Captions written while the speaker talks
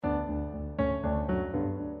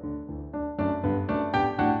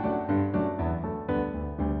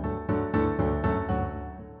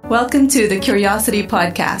Welcome to the Curiosity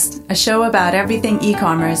Podcast, a show about everything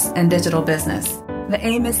e-commerce and digital business. The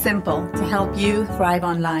aim is simple, to help you thrive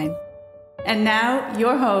online. And now,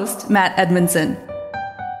 your host, Matt Edmondson.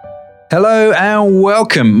 Hello and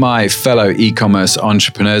welcome, my fellow e-commerce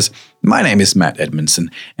entrepreneurs. My name is Matt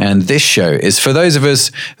Edmondson, and this show is for those of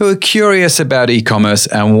us who are curious about e-commerce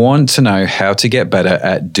and want to know how to get better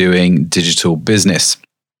at doing digital business.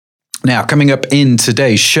 Now, coming up in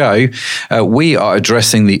today's show, we are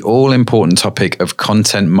addressing the all-important topic of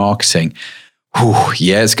content marketing.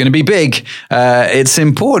 Yeah, it's going to be big. It's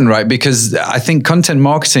important, right? Because I think content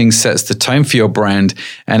marketing sets the tone for your brand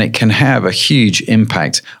and it can have a huge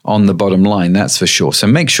impact on the bottom line, that's for sure. So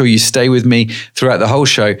make sure you stay with me throughout the whole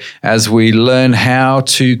show as we learn how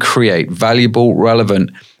to create valuable, relevant,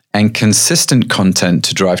 and consistent content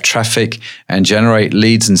to drive traffic and generate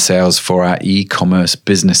leads and sales for our e-commerce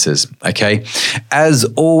businesses, okay? As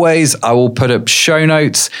always, I will put up show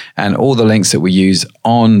notes and all the links that we use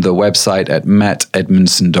on the website at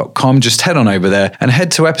mattedmondson.com. Just head on over there and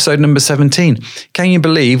head to episode number 17. Can you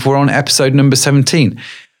believe we're on episode number 17?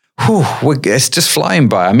 It's just flying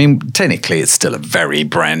by. I mean, technically, it's still a very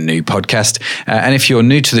brand new podcast. And if you're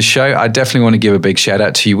new to the show, I definitely want to give a big shout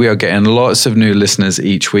out to you. We are getting lots of new listeners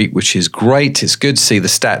each week, which is great. It's good to see the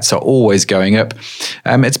stats are always going up.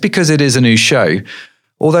 It's because it is a new show,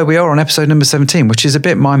 although we are on episode number 17, which is a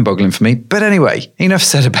bit mind-boggling for me. But anyway, enough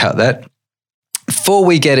said about that. Before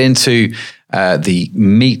we get into the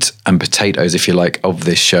meat and potatoes, if you like, of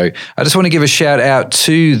this show, I just want to give a shout out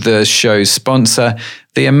to the show's sponsor,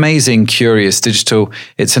 the amazing Curious Digital.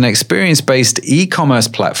 It's an experience-based e-commerce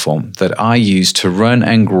platform that I use to run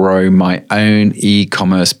and grow my own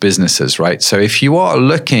e-commerce businesses, right? So if you are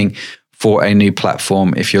looking for a new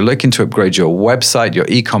platform, if you're looking to upgrade your website, your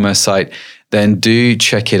e-commerce site, then do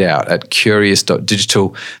check it out at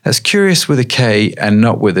curious.digital. That's curious with a K and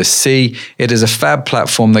not with a C. It is a fab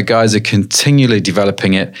platform. The guys are continually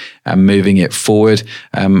developing it and moving it forward.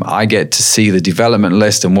 I get to see the development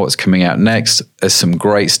list and what's coming out next. There's some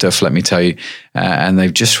great stuff, let me tell you. And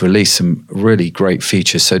they've just released some really great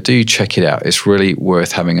features. So do check it out. It's really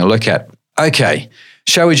worth having a look at. Okay.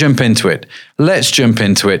 Shall we jump into it? Let's jump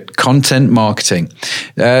into it. Content marketing.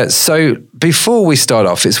 So before we start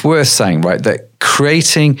off, it's worth saying, right, that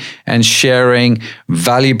creating and sharing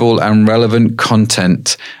valuable and relevant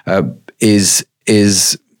content is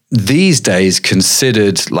these days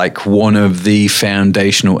considered like one of the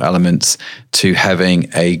foundational elements to having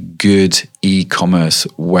a good e-commerce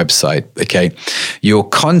website, okay? Your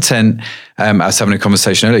content, I was having a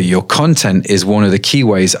conversation earlier, your content is one of the key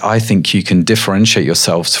ways I think you can differentiate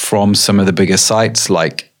yourselves from some of the bigger sites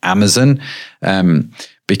like Amazon,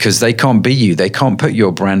 because they can't be you. They can't put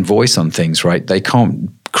your brand voice on things, right? They can't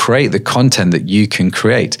create the content that you can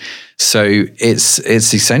create. So it's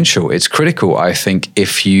essential. It's critical, I think,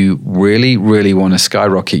 if you really, really want to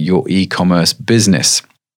skyrocket your e-commerce business.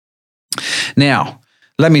 Now,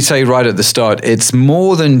 let me tell you right at the start, it's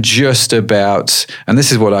more than just about, and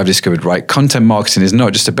this is what I've discovered, right? Content marketing is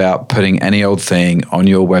not just about putting any old thing on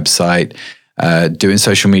your website, doing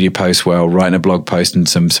social media posts well, writing a blog post and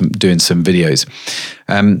doing some videos.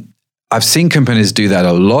 I've seen companies do that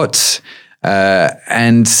a lot,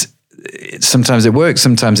 and sometimes it works,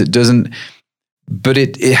 sometimes it doesn't, but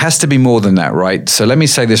it has to be more than that, right? So let me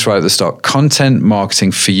say this right at the start. Content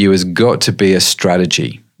marketing for you has got to be a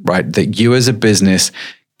strategy, right? That you as a business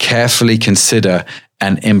carefully consider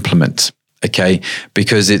and implement, okay?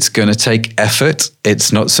 Because it's going to take effort.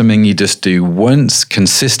 It's not something you just do once.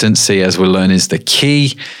 Consistency, as we'll learn, is the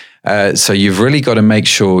key. So you've really got to make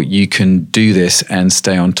sure you can do this and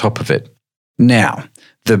stay on top of it. Now,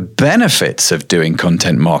 the benefits of doing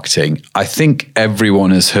content marketing, I think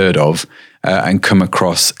everyone has heard of and come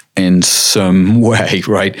across in some way,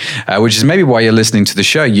 right? Which is maybe why you're listening to the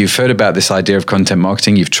show. You've heard about this idea of content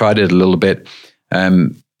marketing. You've tried it a little bit.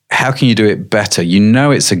 How can you do it better? You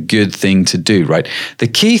know it's a good thing to do, right? The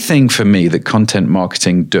key thing for me that content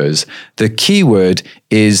marketing does, the key word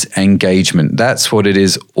is engagement. That's what it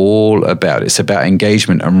is all about. It's about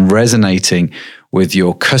engagement and resonating with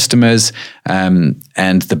your customers. And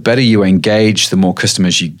the better you engage, the more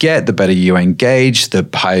customers you get, the better you engage, the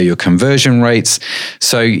higher your conversion rates.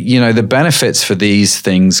 So, you know, the benefits for these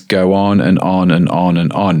things go on and on and on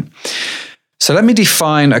and on. So let me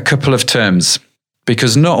define a couple of terms,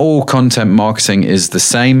 because not all content marketing is the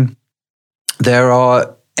same. There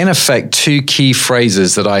are, in effect, two key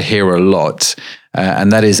phrases that I hear a lot,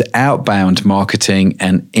 and that is outbound marketing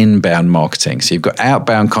and inbound marketing. So you've got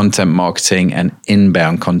outbound content marketing and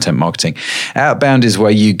inbound content marketing. Outbound is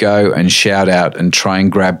where you go and shout out and try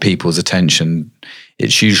and grab people's attention.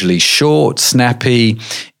 It's usually short, snappy,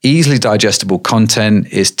 easily digestible content.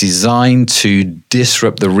 It's designed to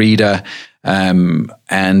disrupt the reader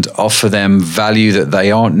and offer them value that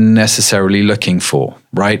they aren't necessarily looking for,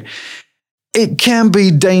 right? It can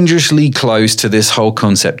be dangerously close to this whole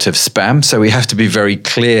concept of spam. So we have to be very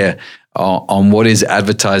clear on what is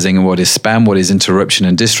advertising and what is spam, what is interruption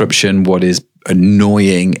and disruption, what is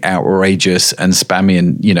annoying, outrageous, and spammy,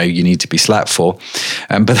 and you need to be slapped for.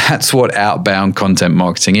 But that's what outbound content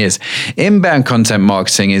marketing is. Inbound content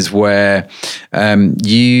marketing is where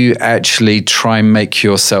you actually try and make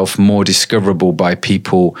yourself more discoverable by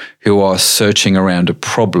people who are searching around a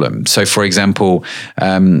problem. So, for example,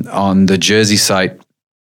 on the Jersey site,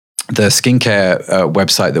 the skincare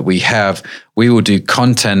website that we have, we will do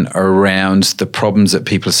content around the problems that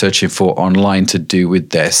people are searching for online to do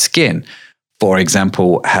with their skin. For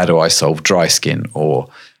example, how do I solve dry skin, or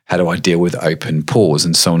how do I deal with open pores,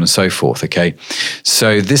 and so on and so forth, okay?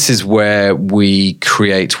 So this is where we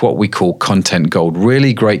create what we call content gold,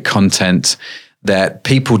 really great content that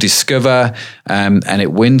people discover, and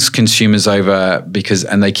it wins consumers over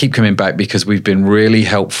and they keep coming back because we've been really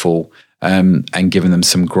helpful and given them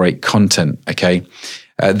some great content, okay?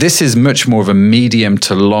 This is much more of a medium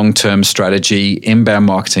to long-term strategy. Inbound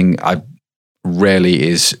marketing, rarely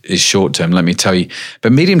is short-term, let me tell you.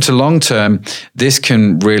 But medium to long-term, this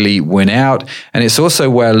can really win out. And it's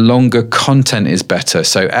also where longer content is better.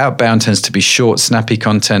 So outbound tends to be short, snappy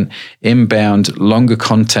content. Inbound, longer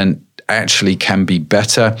content actually can be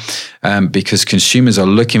better because consumers are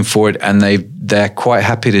looking for it, and they're quite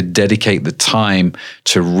happy to dedicate the time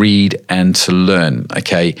to read and to learn,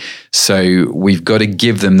 okay? So we've got to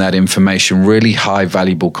give them that information, really high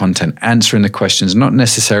valuable content, answering the questions, not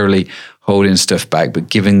necessarily holding stuff back, but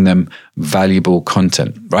giving them valuable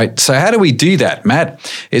content, right? So how do we do that, Matt?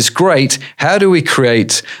 It's great. How do we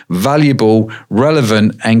create valuable,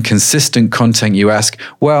 relevant, and consistent content, you ask?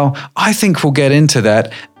 Well, I think we'll get into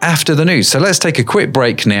that after the news. So let's take a quick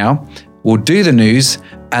break now. We'll do the news,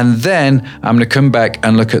 and then I'm going to come back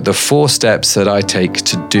and look at the 4 steps that I take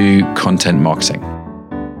to do content marketing.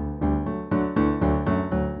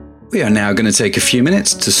 We are now going to take a few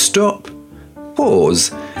minutes to stop,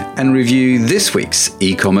 pause, and review this week's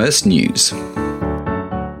e-commerce news.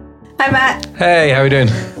 Hi, Matt. Hey, how are we doing?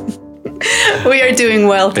 We are doing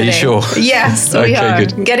well today. Are you sure? Yes, we are.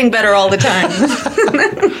 Good. Getting better all the time.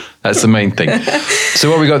 That's the main thing.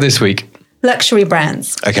 So what we got this week? Luxury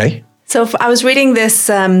brands. Okay. So I was reading this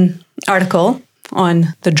article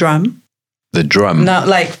on the drum. The drum? Not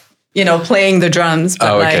like, playing the drums,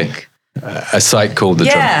 but okay. A site called the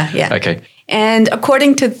drum. Yeah. Okay. And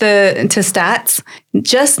according to stats,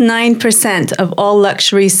 just 9% of all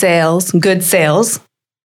luxury sales, good sales,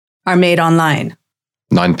 are made online.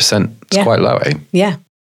 9%? It's quite low, eh? Yeah.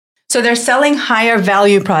 So they're selling higher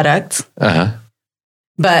value products,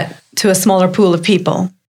 but to a smaller pool of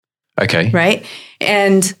people. Okay. Right?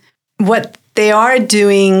 And what they are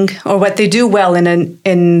doing, or what they do well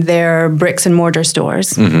in their bricks and mortar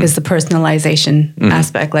stores, is the personalization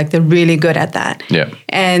aspect. Like, they're really good at that. Yeah.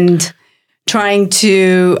 And trying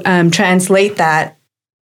to translate that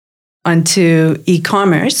onto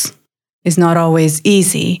e-commerce is not always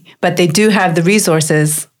easy, but they do have the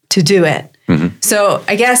resources to do it. So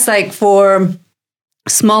I guess, like, for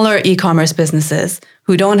smaller e-commerce businesses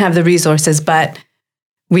who don't have the resources, but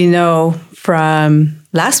we know from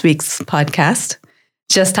last week's podcast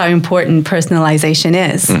just how important personalization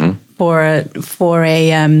is for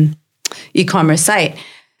a e-commerce site.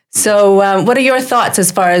 So what are your thoughts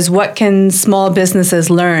as far as what can small businesses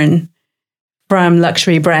learn from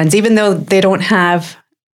luxury brands, even though they don't have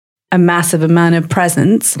a massive amount of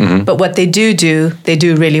presence, but what they do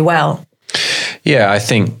really well? Yeah,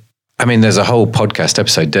 there's a whole podcast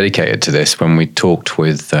episode dedicated to this when we talked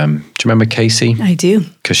with, do you remember Casey? I do.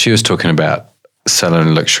 Because she was talking about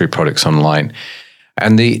selling luxury products online.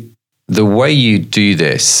 And the way you do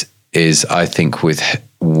this is, I think,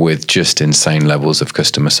 with just insane levels of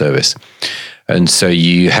customer service. And so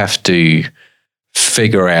you have to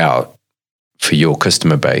figure out for your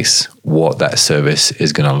customer base what that service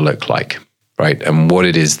is going to look like, right? And what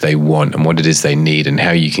it is they want and what it is they need, and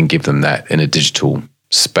how you can give them that in a digital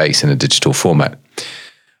space, in a digital format.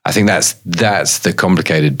 I think that's the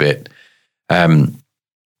complicated bit,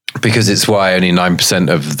 because it's why only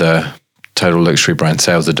 9% of the total luxury brand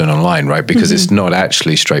sales are done online, right? Because it's not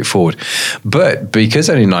actually straightforward. But because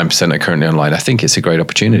only 9% are currently online, I think it's a great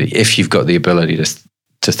opportunity if you've got the ability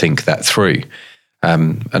to think that through.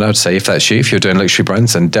 And I would say, if that's you, if you're doing luxury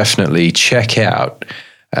brands, then definitely check out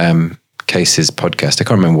Casey's podcast. I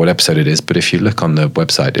can't remember what episode it is, but if you look on the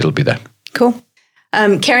website, it'll be there. Cool.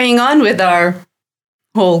 Carrying on with our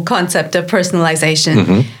whole concept of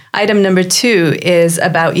personalization. Item number 2 is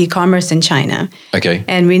about e-commerce in China. Okay.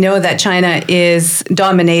 And we know that China is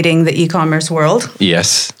dominating the e-commerce world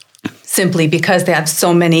Yes. simply because they have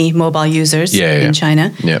so many mobile users in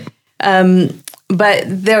China. Yeah. But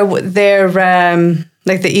they're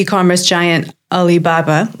like the e-commerce giant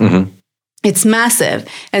Alibaba. It's massive.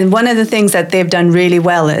 And one of the things that they've done really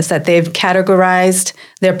well is that they've categorized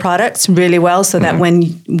their products really well so that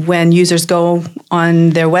when users go on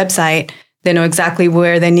their website, they know exactly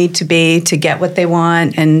where they need to be to get what they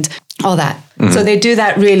want and all that. So they do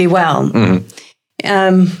that really well.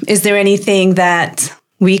 Is there anything that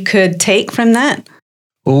we could take from that?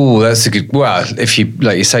 Oh, that's a good. Well, if you,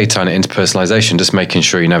 like you say, turn it into personalization, just making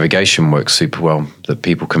sure your navigation works super well, that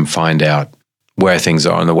people can find out where things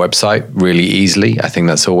are on the website really easily. I think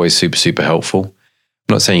that's always super, super helpful.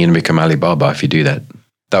 I'm not saying you're going to become Alibaba if you do that.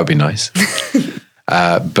 That would be nice.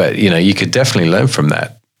 But, you could definitely learn from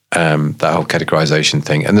that whole categorization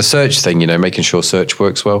thing. And the search thing, making sure search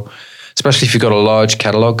works well, especially if you've got a large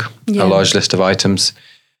catalog, a large list of items.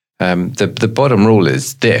 The bottom rule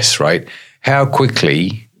is this, right? How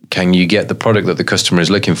quickly can you get the product that the customer is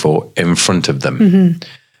looking for in front of them?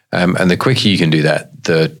 And the quicker you can do that,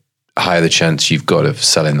 the higher the chance you've got of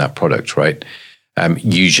selling that product, right?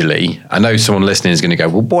 Usually, I know someone listening is going to go,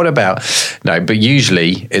 well, what about? No, but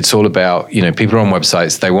usually it's all about, people are on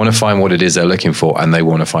websites, they want to find what it is they're looking for and they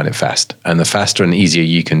want to find it fast. And the faster and easier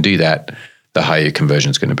you can do that, the higher your conversion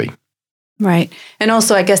is going to be. Right. And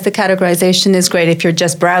also, I guess the categorization is great if you're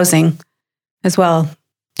just browsing as well.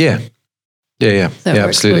 Yeah. Yeah,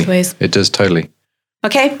 absolutely. Both ways. It does totally.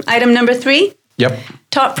 Okay. Item number 3. Yep.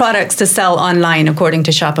 Top products to sell online according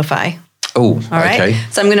to Shopify. Oh, all right. Okay.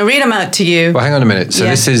 So I'm going to read them out to you. Well, hang on a minute. So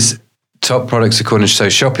this is top products according to, so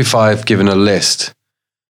Shopify have given a list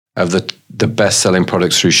of the best-selling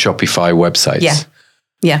products through Shopify websites.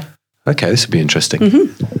 Yeah. Okay, this would be interesting.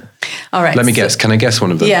 All right. Let me guess. Can I guess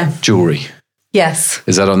one of them? Yeah. Jewelry. Yes.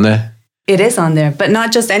 Is that on there? It is on there, but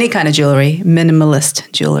not just any kind of jewelry,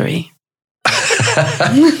 minimalist jewelry.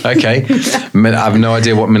 Okay. I have no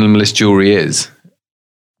idea what minimalist jewelry is,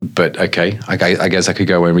 but okay. I guess I could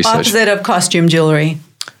go away and research. Opposite of costume jewelry.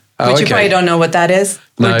 Which you probably don't know what that is.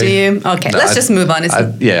 No. Or do you? Okay, let's just move on.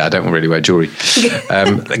 I don't really wear jewelry.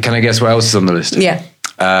 Can I guess what else is on the list? Yeah.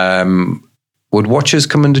 Would watches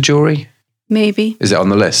come under jewelry? Maybe. Is it on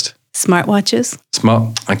the list? Smartwatches.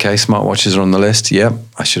 Smartwatches are on the list. Yeah,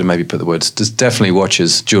 I should have maybe put the words. There's definitely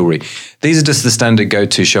watches, jewelry. These are just the standard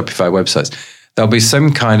go-to Shopify websites. There'll be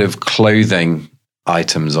some kind of clothing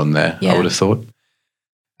items on there, I would have thought.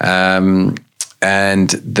 And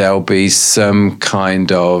there'll be some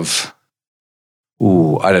kind of,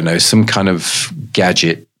 some kind of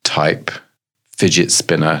gadget type, fidget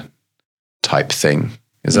spinner type thing.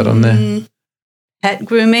 Is that on there? Pet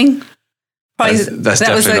grooming? That's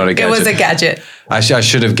definitely not a gadget. It was a gadget. I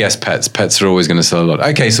should have guessed pets. Pets are always going to sell a lot.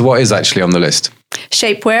 Okay, so what is actually on the list?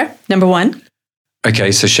 Shapewear, number 1.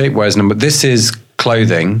 Okay, so shapewear is number. This is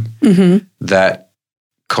clothing that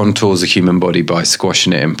contours a human body by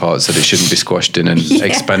squashing it in parts that it shouldn't be squashed in and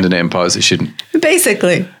expanding it in parts it shouldn't.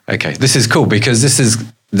 Basically. Okay, this is cool because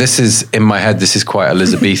this is in my head. This is quite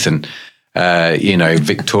Elizabethan,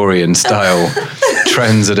 Victorian style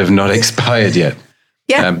trends that have not expired yet.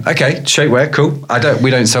 Yeah. Okay, shapewear, cool.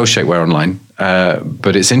 We don't sell shapewear online,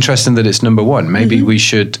 but it's interesting that it's number 1. Maybe we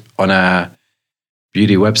should on our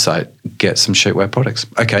beauty website get some shapewear products.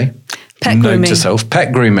 Okay. Pet grooming. Note to self,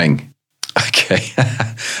 pet grooming. Okay.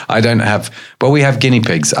 We have guinea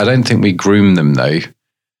pigs. I don't think we groom them though.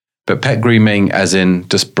 But pet grooming as in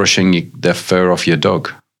just brushing the fur off your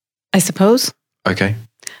dog. I suppose. Okay.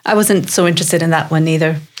 I wasn't so interested in that one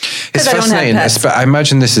either. It's fascinating. But I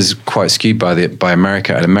imagine this is quite skewed by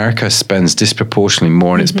America, and America spends disproportionately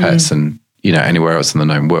more on its pets than anywhere else in the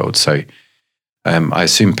known world. So I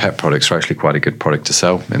assume pet products are actually quite a good product to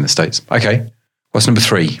sell in the States. Okay, what's number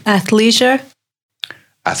 3? Athleisure.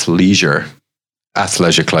 Athleisure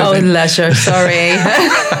clothing. Oh, leisure. Sorry.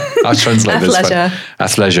 I'll translate this one.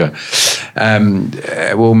 Athleisure.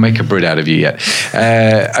 We'll make a Brit out of you yet.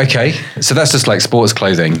 Okay, so that's just like sports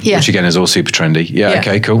clothing, which again is all super trendy. Yeah,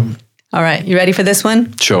 okay, cool. All right, you ready for this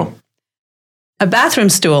one? Sure. A bathroom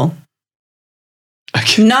stool.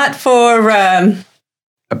 Okay. Not for... a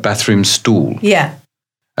bathroom stool? Yeah.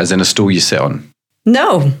 As in a stool you sit on?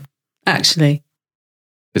 No, actually.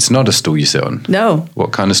 It's not a stool you sit on? No.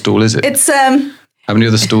 What kind of stool is it? It's... How many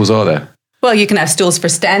other stools are there? Well, you can have stools for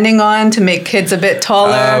standing on to make kids a bit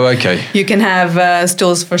taller. Oh, okay. You can have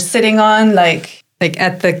stools for sitting on, like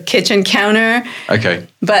at the kitchen counter. Okay.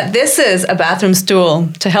 But this is a bathroom stool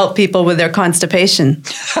to help people with their constipation.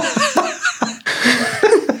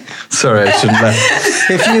 Sorry, I shouldn't laugh.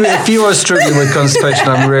 If you are struggling with constipation,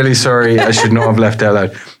 I'm really sorry. I should not have left out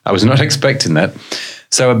loud. I was not expecting that.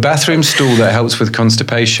 So a bathroom stool that helps with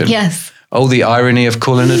constipation. Yes. Oh, the irony of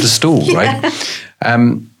calling it a stool, right?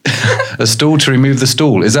 A stool to remove the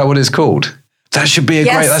stool. Is that what it's called? That should be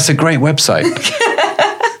that's a great website.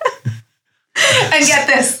 And get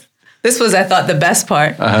this. This was, I thought, the best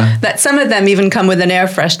part. That some of them even come with an air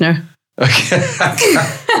freshener. Okay. I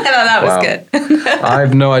thought that was good. I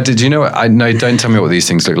have no idea. Do you know what? No, don't tell me what these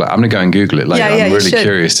things look like. I'm going to go and Google it later. I'm really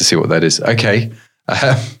curious to see what that is. Okay.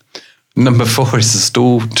 Number 4 is a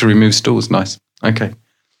stool to remove stools. Nice. Okay.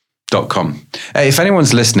 .com. Hey, if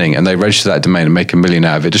anyone's listening and they register that domain and make $1 million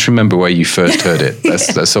out of it, just remember where you first heard it.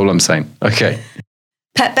 That's all I'm saying. Okay.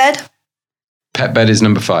 Pet bed. Pet bed is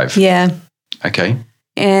number 5. Yeah. Okay.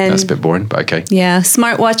 And that's a bit boring, but okay. Yeah.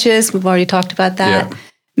 Smartwatches. We've already talked about that. Yeah.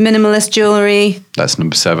 Minimalist jewelry. That's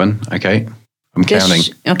number 7. Okay. I'm counting.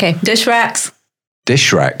 Okay. Dish racks.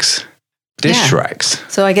 Dish racks. Dish racks.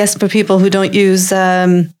 So I guess for people who don't use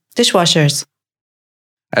dishwashers.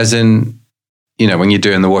 As in, when you're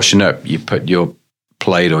doing the washing up, you put your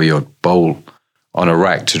plate or your bowl on a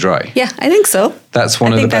rack to dry. Yeah, I think so. That's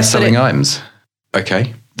one of the best-selling items.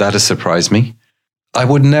 Okay. That has surprised me. I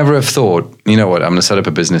would never have thought, you know what, I'm going to set up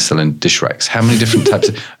a business selling dish racks. How many different types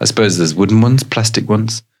I suppose there's wooden ones, plastic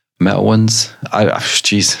ones, metal ones.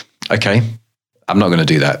 Jeez. Okay. I'm not going to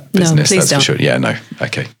do that business. No, please that's don't. For sure. Yeah, no.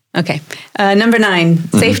 Okay. Okay. Number 9,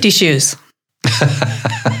 safety shoes.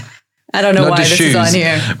 I don't know not why this shoes, is on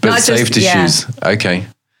here. But not safety shoes. Okay.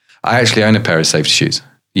 I actually own a pair of safety shoes.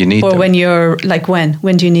 You need them. Or when you're, when?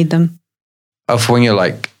 When do you need them? Oh, for when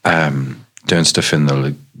you're doing stuff in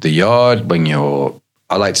the yard,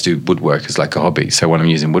 I like to do woodwork as like a hobby. So when I'm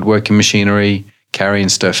using woodworking machinery, carrying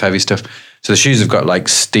stuff, heavy stuff. So the shoes have got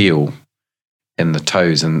steel in the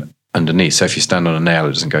toes and underneath. So if you stand on a nail, it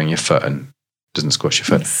doesn't go in your foot and doesn't squash your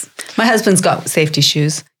foot. Yes. My husband's got safety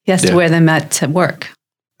shoes. He has to wear them at work.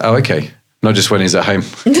 Oh, okay. Not just when he's at home.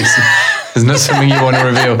 It's not something you want to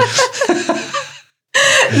reveal.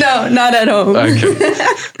 No, not at home. Okay.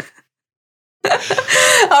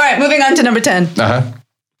 All right, moving on to number 10.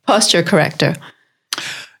 Posture corrector.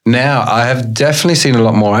 Now, I have definitely seen a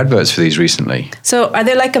lot more adverts for these recently. So are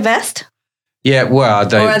they like a vest? Yeah, well,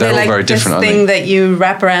 they're all like very different, aren't they? This thing that you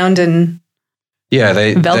wrap around and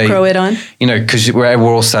they Velcro it on? Because we're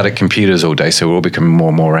all sat at computers all day, so we're all becoming more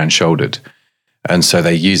and more round-shouldered. And so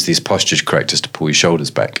they use these posture correctors to pull your shoulders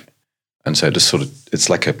back. And so just it's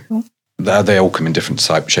like they all come in different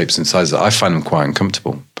shapes and sizes. I find them quite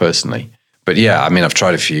uncomfortable, personally. But yeah, I've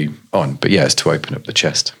tried a few on. But yeah, it's to open up the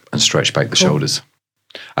chest and stretch back the shoulders.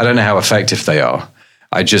 I don't know how effective they are.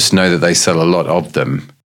 I just know that they sell a lot of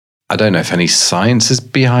them. I don't know if any science is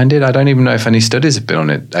behind it. I don't even know if any studies have been on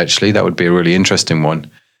it, actually. That would be a really interesting one.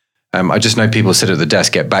 I just know people sit at the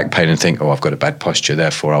desk, get back pain and think, I've got a bad posture,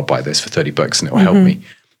 therefore I'll buy this for $30 and it will help me.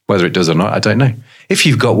 Whether it does or not, I don't know. If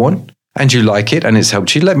you've got one and you like it and it's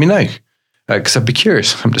helped you, let me know. Because I'd be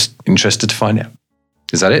curious. I'm just interested to find out.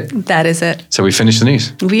 Is that it? That is it. So we finished the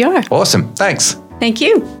news? We are. Awesome. Thanks. Thank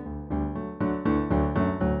you.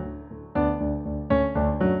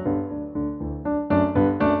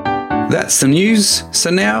 That's the news. So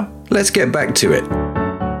now let's get back to it.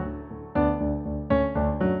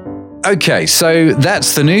 Okay, so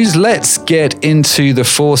that's the news. Let's get into the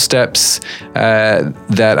 4 steps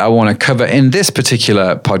that I want to cover in this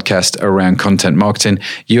particular podcast around content marketing.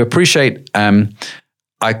 You appreciate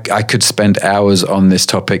I could spend hours on this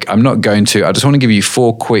topic. I'm not going to. I just want to give you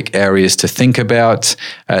 4 quick areas to think about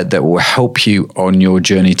that will help you on your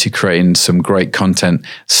journey to creating some great content,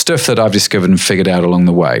 stuff that I've discovered and figured out along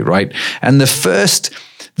the way, right? And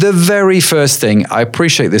the very first thing, I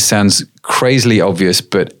appreciate this sounds crazily obvious,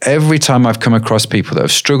 but every time I've come across people that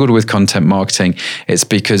have struggled with content marketing, it's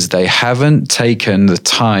because they haven't taken the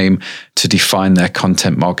time to define their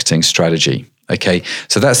content marketing strategy. Okay,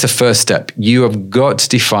 so that's the first step. You have got to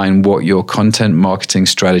define what your content marketing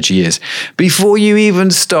strategy is before you even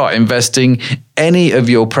start investing any of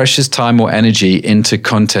your precious time or energy into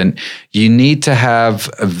content. You need to have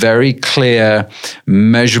a very clear,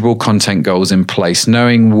 measurable content goals in place.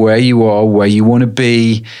 Knowing where you are, where you want to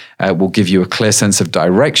be, will give you a clear sense of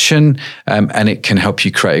direction, and it can help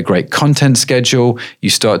you create a great content schedule.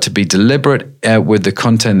 You start to be deliberate with the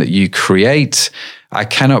content that you create. I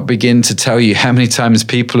cannot begin to tell you how many times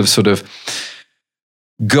people have sort of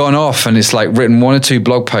gone off and it's like written 1 or 2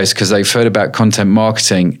 blog posts because they've heard about content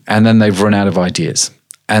marketing and then they've run out of ideas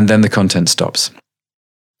and then the content stops.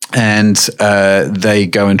 and they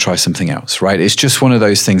go and try something else, right? It's just one of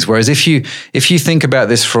those things. Whereas if you think about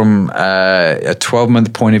this from a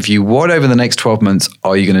 12-month point of view, what over the next 12 months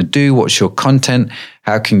are you going to do? What's your content?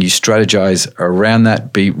 How can you strategize around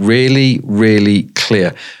that? Be really, really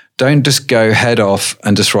clear. Don't just go head off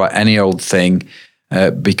and just write any old thing,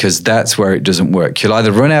 because that's where it doesn't work. You'll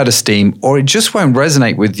either run out of steam or it just won't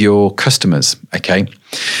resonate with your customers, okay?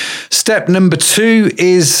 Step number 2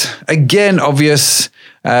 is, again, obvious.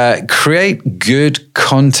 Create good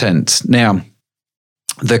content. Now,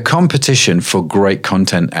 the competition for great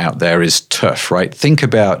content out there is tough, right? Think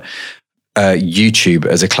about YouTube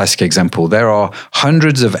as a classic example. There are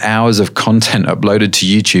hundreds of hours of content uploaded to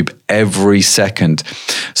YouTube every second.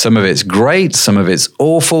 Some of it's great, some of it's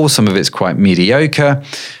awful, some of it's quite mediocre.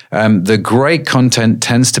 The great content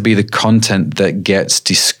tends to be the content that gets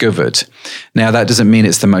discovered. Now, that doesn't mean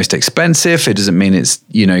it's the most expensive. It doesn't mean it's,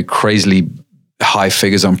 crazily high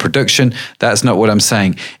figures on production. That's not what I'm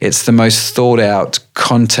saying. It's the most thought out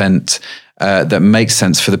content that makes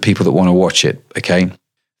sense for the people that want to watch it, okay?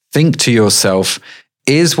 Think to yourself,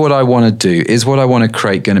 is what I want to do, is what I want to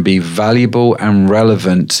create going to be valuable and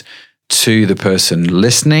relevant to the person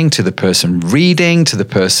listening, to the person reading, to the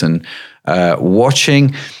person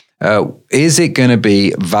watching? Is it going to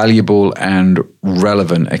be valuable and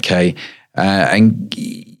relevant, okay? And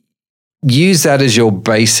use that as your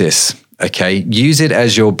basis. Okay, use it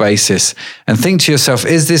as your basis and think to yourself,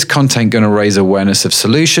 is this content going to raise awareness of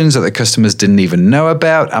solutions that the customers didn't even know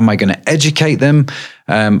about? Am I going to educate them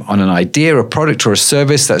on an idea, a product or a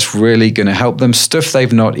service that's really going to help them? Stuff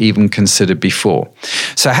they've not even considered before.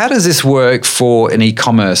 So how does this work for an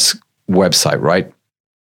e-commerce website, right?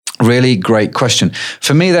 Really great question.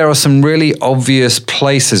 For me, there are some really obvious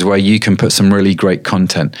places where you can put some really great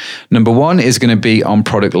content. Number 1 is going to be on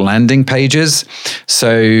product landing pages.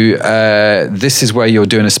 So this is where you're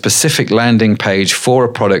doing a specific landing page for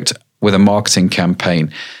a product with a marketing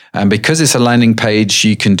campaign. And because it's a landing page,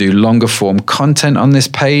 you can do longer form content on this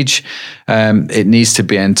page. It needs to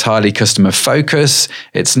be entirely customer focused.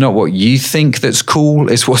 It's not what you think that's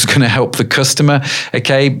cool. It's what's going to help the customer.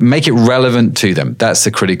 Okay, make it relevant to them. That's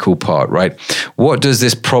the critical part, right? What does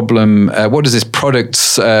this product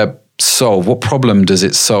solve? What problem does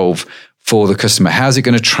it solve for the customer? How's it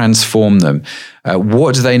going to transform them?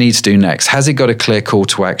 What do they need to do next? Has it got a clear call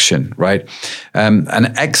to action, right?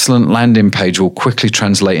 An excellent landing page will quickly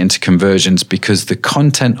translate into conversions because the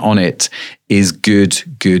content on it is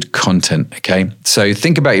good content, okay? So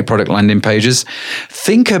think about your product landing pages.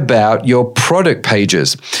 Think about your product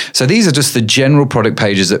pages. So these are just the general product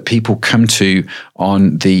pages that people come to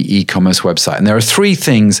on the e-commerce website. And there are 3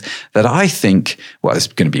 things that I think, well, there's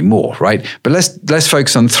going to be more, right? But let's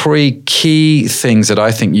focus on 3 key things that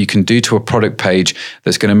I think you can do to a product page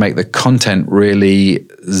that's going to make the content really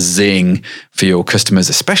zing for your customers,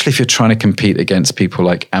 especially if you're trying to compete against people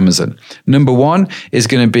like Amazon. Number 1 is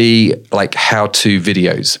going to be like how-to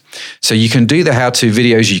videos. So you can do the how-to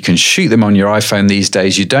videos. You can shoot them on your iPhone these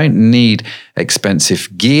days. You don't need expensive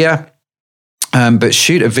gear. But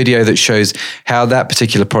shoot a video that shows how that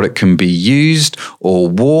particular product can be used or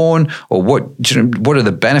worn, or what are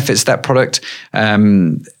the benefits of that product?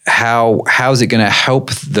 How is it going to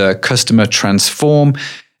help the customer transform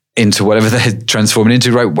into whatever they're transforming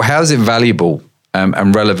into? Right? How is it valuable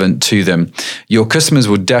and relevant to them? Your customers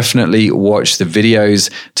will definitely watch the videos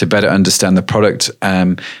to better understand the product.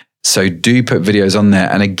 So do put videos on there.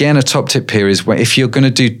 And again, a top tip here is if you're going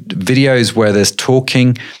to do videos where there's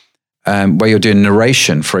talking, where you're doing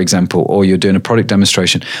narration, for example, or you're doing a product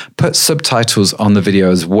demonstration, put subtitles on the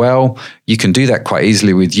video as well. You can do that quite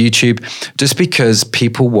easily with YouTube, just because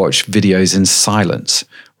people watch videos in silence,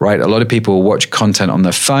 right? A lot of people watch content on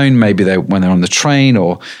their phone, maybe when they're on the train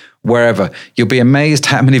or wherever. You'll be amazed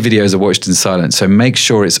how many videos are watched in silence. So make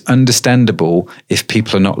sure it's understandable if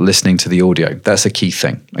people are not listening to the audio. That's a key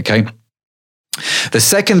thing, okay? The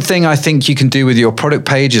second thing I think you can do with your product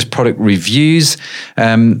page is product reviews.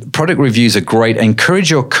 Product reviews are great. Encourage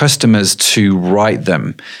your customers to write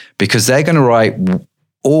them, because they're going to write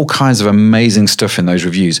all kinds of amazing stuff in those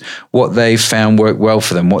reviews. What they found worked well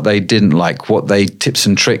for them, what they didn't like, tips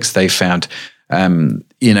and tricks they found,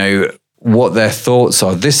 what their thoughts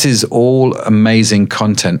are. This is all amazing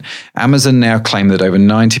content. Amazon now claim that over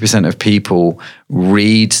 90% of people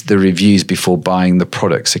read the reviews before buying the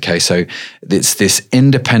products. Okay, so it's this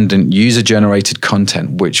independent user-generated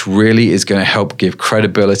content which really is going to help give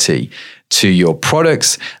credibility to your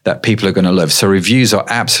products that people are going to love. So reviews are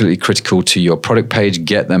absolutely critical to your product page.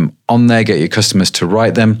 Get them on there, get your customers to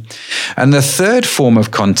write them. And the third form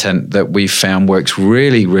of content that we've found works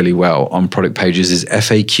really, really well on product pages is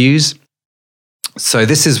FAQs. So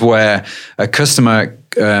this is where a customer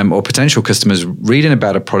or potential customers reading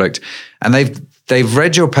about a product, and they've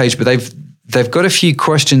read your page, but they've got a few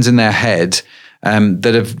questions in their head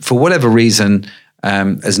that have, for whatever reason,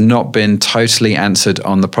 has not been totally answered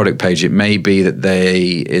on the product page. It may be that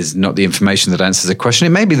is not the information that answers the question.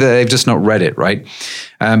 It may be that they've just not read it, right?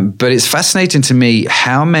 But it's fascinating to me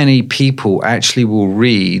how many people actually will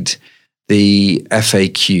read the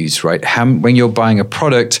FAQs, right? When you're buying a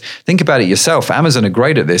product, think about it yourself. Amazon are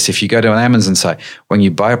great at this. If you go to an Amazon site, when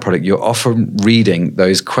you buy a product, you're often reading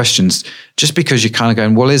those questions just because you're kind of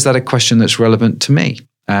going, well, is that a question that's relevant to me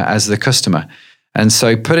as the customer? And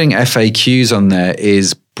so putting FAQs on there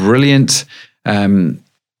is brilliant.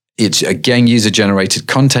 It's, again, user-generated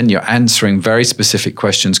content. You're answering very specific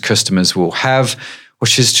questions customers will have,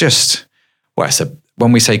 which is just,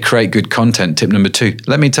 when we say create good content, tip number 2,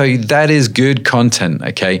 let me tell you, that is good content,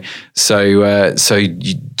 okay? So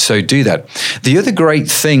do that. The other great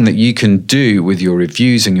thing that you can do with your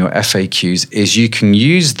reviews and your FAQs is you can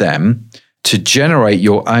use them to generate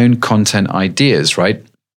your own content ideas, right?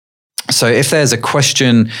 So if there's a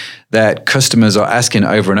question that customers are asking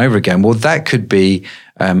over and over again, well, that could be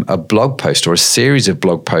a blog post or a series of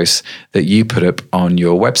blog posts that you put up on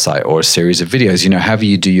your website, or a series of videos, however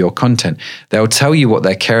you do your content. They'll tell you what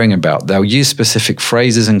they're caring about. They'll use specific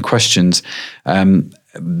phrases and questions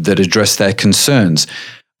that address their concerns.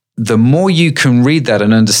 The more you can read that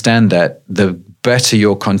and understand that, the better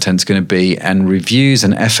your content's going to be. And reviews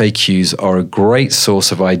and FAQs are a great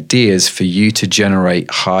source of ideas for you to generate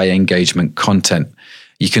high engagement content.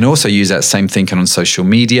 You can also use that same thinking on social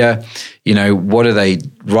media. What are they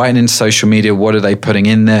writing in social media? What are they putting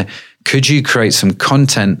in there? Could you create some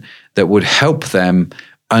content that would help them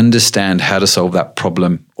understand how to solve that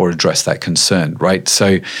problem or address that concern, right?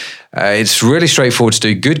 So it's really straightforward to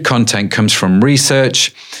do. Good content comes from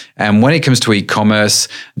research. And when it comes to e-commerce,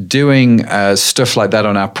 doing stuff like that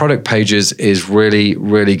on our product pages is really,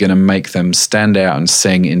 really going to make them stand out and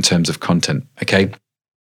sing in terms of content, okay?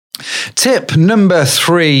 Tip number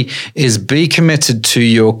 3 is be committed to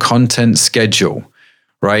your content schedule,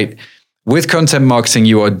 right? With content marketing,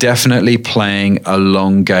 you are definitely playing a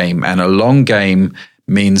long game, and a long game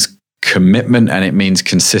means commitment and it means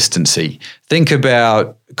consistency. Think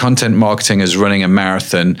about content marketing as running a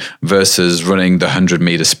marathon versus running the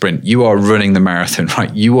 100-meter sprint. You are running the marathon,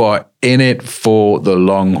 right? You are in it for the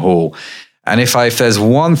long haul. And if there's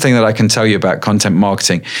one thing that I can tell you about content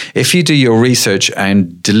marketing, if you do your research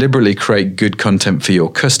and deliberately create good content for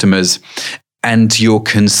your customers, and you're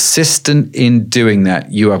consistent in doing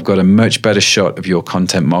that, you have got a much better shot of your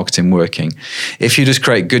content marketing working. If you just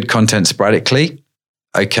create good content sporadically,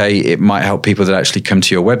 okay, it might help people that actually come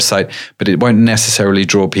to your website, but it won't necessarily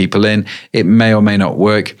draw people in. It may or may not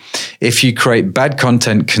work. If you create bad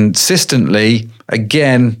content consistently,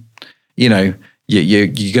 again, you're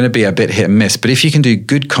going to be a bit hit and miss. But if you can do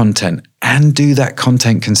good content and do that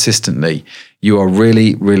content consistently, you are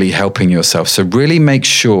really, really helping yourself. So really make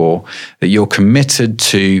sure that you're committed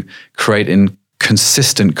to creating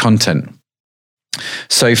consistent content.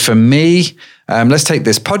 So for me, let's take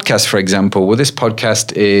this podcast, for example. Well, this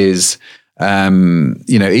podcast is,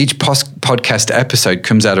 each podcast episode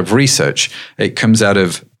comes out of research. It comes out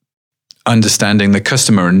of understanding the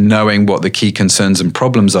customer and knowing what the key concerns and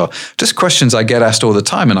problems are. Just questions I get asked all the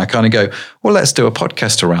time. And I kind of go, well, let's do a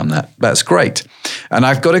podcast around that. That's great. And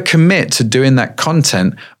I've got to commit to doing that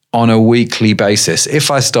content on a weekly basis.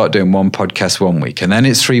 If I start doing one podcast one week and then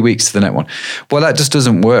it's 3 weeks to the next one, well, that just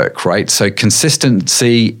doesn't work, right? So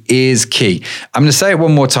consistency is key. I'm going to say it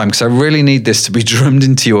one more time because I really need this to be drummed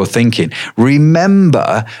into your thinking.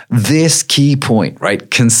 Remember this key point,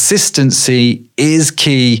 right? Consistency is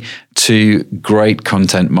key to great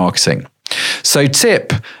content marketing. So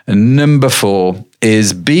tip number 4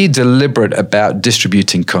 is be deliberate about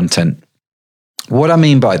distributing content. What I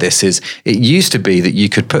mean by this is it used to be that you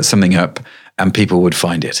could put something up and people would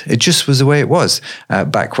find it. It just was the way it was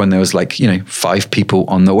back when there was 5 people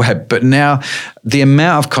on the web. But now the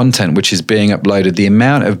amount of content which is being uploaded, the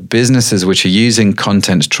amount of businesses which are using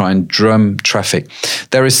content to try and drum traffic,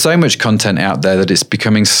 there is so much content out there that it's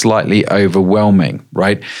becoming slightly overwhelming,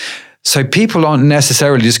 right? So people aren't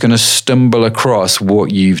necessarily just going to stumble across what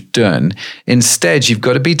you've done. Instead, you've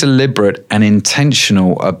got to be deliberate and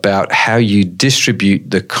intentional about how you distribute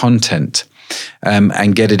the content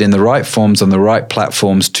and get it in the right forms on the right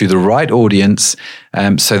platforms to the right audience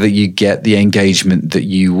so that you get the engagement that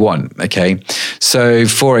you want, okay? So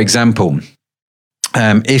for example,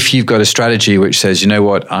 if you've got a strategy which says, you know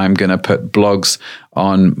what, I'm going to put blogs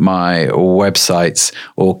on my websites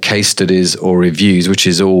or case studies or reviews, which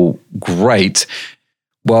is all great.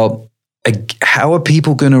 Well, how are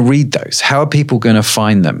people going to read those? How are people going to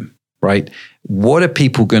find them, right? What are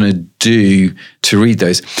people going to do to read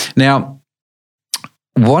those? Now,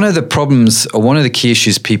 one of the problems or one of the key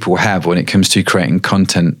issues people have when it comes to creating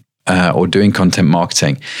content or doing content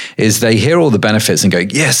marketing is they hear all the benefits and go,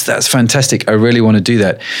 yes, that's fantastic. I really want to do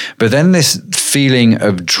that. But then this feeling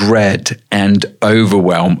of dread and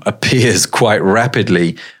overwhelm appears quite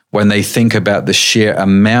rapidly when they think about the sheer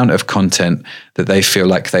amount of content that they feel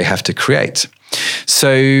like they have to create.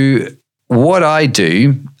 So what I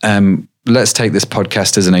do, let's take this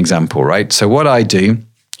podcast as an example, right? So what I do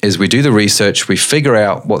is we do the research, we figure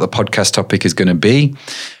out what the podcast topic is going to be,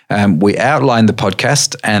 we outline the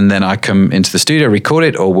podcast, and then I come into the studio, record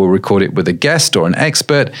it, or we'll record it with a guest or an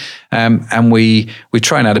expert, and we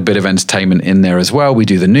try and add a bit of entertainment in there as well. We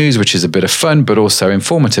do the news, which is a bit of fun, but also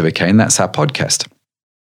informative, okay? And that's our podcast.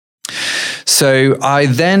 So I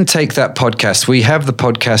then take that podcast, we have the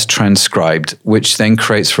podcast transcribed, which then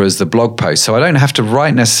creates for us the blog post. So I don't have to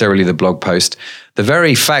write necessarily the blog post. The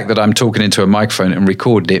very fact that I'm talking into a microphone and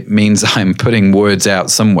recording it means I'm putting words out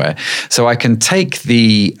somewhere. So I can take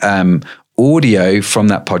the audio from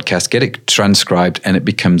that podcast, get it transcribed, and it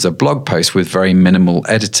becomes a blog post with very minimal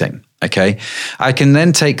editing. Okay, I can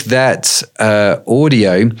then take that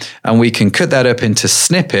audio and we can cut that up into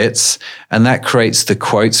snippets, and that creates the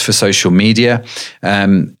quotes for social media.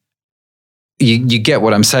 You get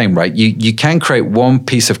what I'm saying, right? You can create one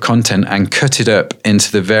piece of content and cut it up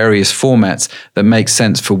into the various formats that make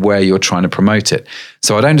sense for where you're trying to promote it.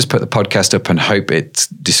 So I don't just put the podcast up and hope it's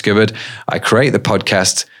discovered. I create the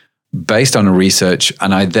podcast based on a research,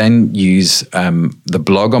 and I then use the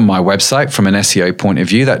blog on my website from an SEO point of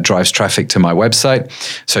view that drives traffic to my website.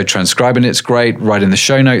 So transcribing it's great, writing the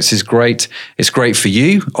show notes is great. It's great for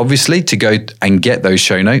you, obviously, to go and get those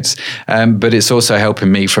show notes, but it's also helping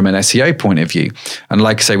me from an SEO point of view. And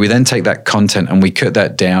like I say, we then take that content and we cut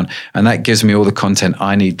that down, and that gives me all the content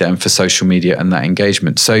I need then for social media and that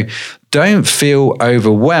engagement. So don't feel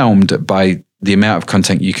overwhelmed by the amount of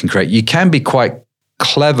content you can create. You can be quite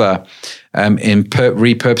clever in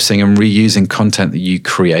repurposing and reusing content that you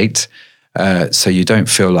create, so you don't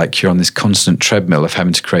feel like you're on this constant treadmill of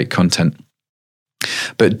having to create content.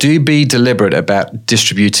 But do be deliberate about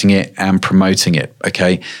distributing it and promoting it,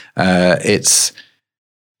 okay? It's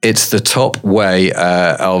the top way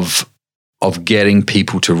of getting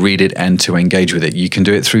people to read it and to engage with it. You can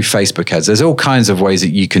do it through Facebook ads. There's all kinds of ways that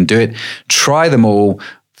you can do it. Try them all,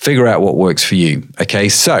 figure out what works for you, okay?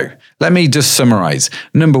 So let me just summarize.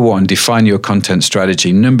 Number one, define your content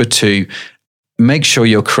strategy. Number two, make sure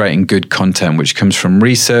you're creating good content, which comes from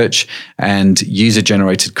research and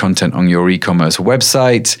user-generated content on your e-commerce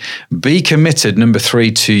website. Be committed, number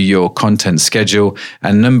three, to your content schedule.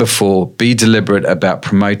 And number four, be deliberate about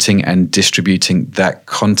promoting and distributing that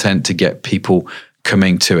content to get people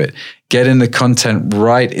coming to it. Getting the content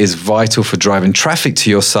right is vital for driving traffic to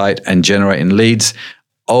your site and generating leads.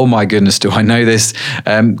 Oh my goodness, do I know this?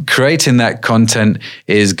 Creating that content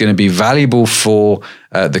is going to be valuable for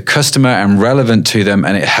the customer and relevant to them,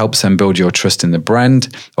 and it helps them build your trust in the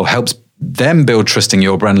brand, or helps them build trust in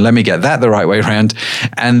your brand. Let me get that the right way around.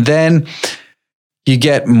 And then you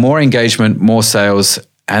get more engagement, more sales,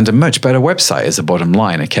 and a much better website as a bottom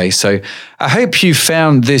line, okay? So I hope you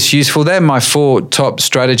found this useful. They're my 4 top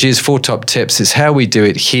strategies, 4 top tips. It's how we do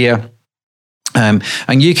it here.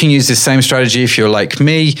 And you can use this same strategy if you're like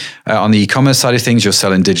me on the e-commerce side of things. You're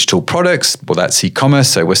selling digital products. Well, that's e-commerce.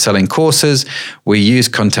 So we're selling courses. We use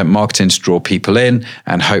content marketing to draw people in,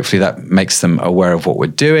 and hopefully that makes them aware of what we're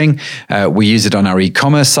doing. We use it on our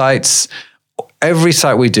e-commerce sites. Every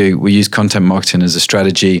site we do, we use content marketing as a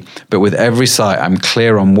strategy. But with every site, I'm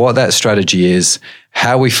clear on what that strategy is,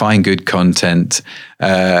 how we find good content,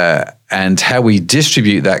 and how we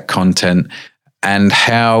distribute that content, and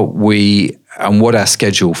what our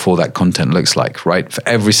schedule for that content looks like, right? For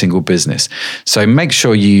every single business. So make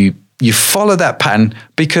sure you follow that pattern,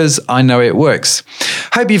 because I know it works.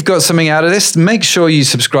 Hope you've got something out of this. Make sure you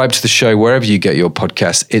subscribe to the show wherever you get your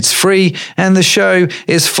podcasts. It's free, and the show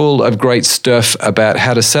is full of great stuff about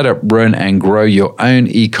how to set up, run, and grow your own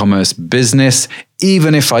e-commerce business,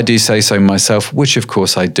 even if I do say so myself, which of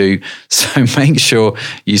course I do. So make sure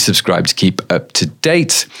you subscribe to keep up to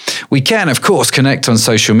date. We can, of course, connect on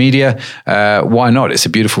social media. Why not? It's a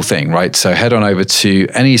beautiful thing, right? So head on over to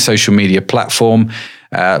any social media platform,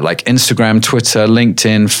 like Instagram, Twitter,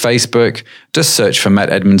 LinkedIn, Facebook. Just search for Matt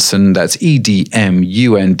Edmundson. That's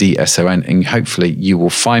EDMUNDSON, and hopefully you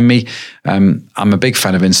will find me. I'm a big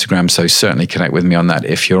fan of Instagram, so certainly connect with me on that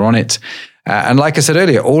if you're on it. And like I said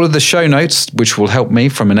earlier, all of the show notes, which will help me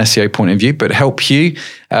from an SEO point of view, but help you,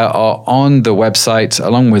 are on the website,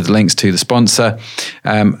 along with links to the sponsor,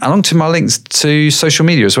 along to my links to social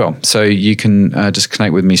media as well. So you can just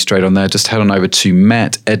connect with me straight on there. Just head on over to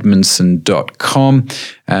mattedmondson.com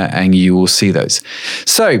and you will see those.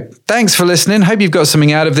 So thanks for listening. Hope you've got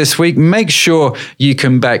something out of this week. Make sure you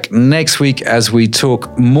come back next week as we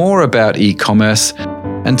talk more about e-commerce.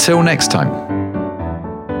 Until next time.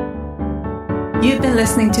 You've been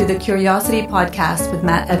listening to the Curiosity Podcast with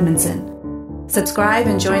Matt Edmondson. Subscribe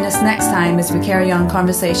and join us next time as we carry on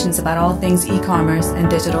conversations about all things e-commerce and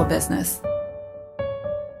digital business.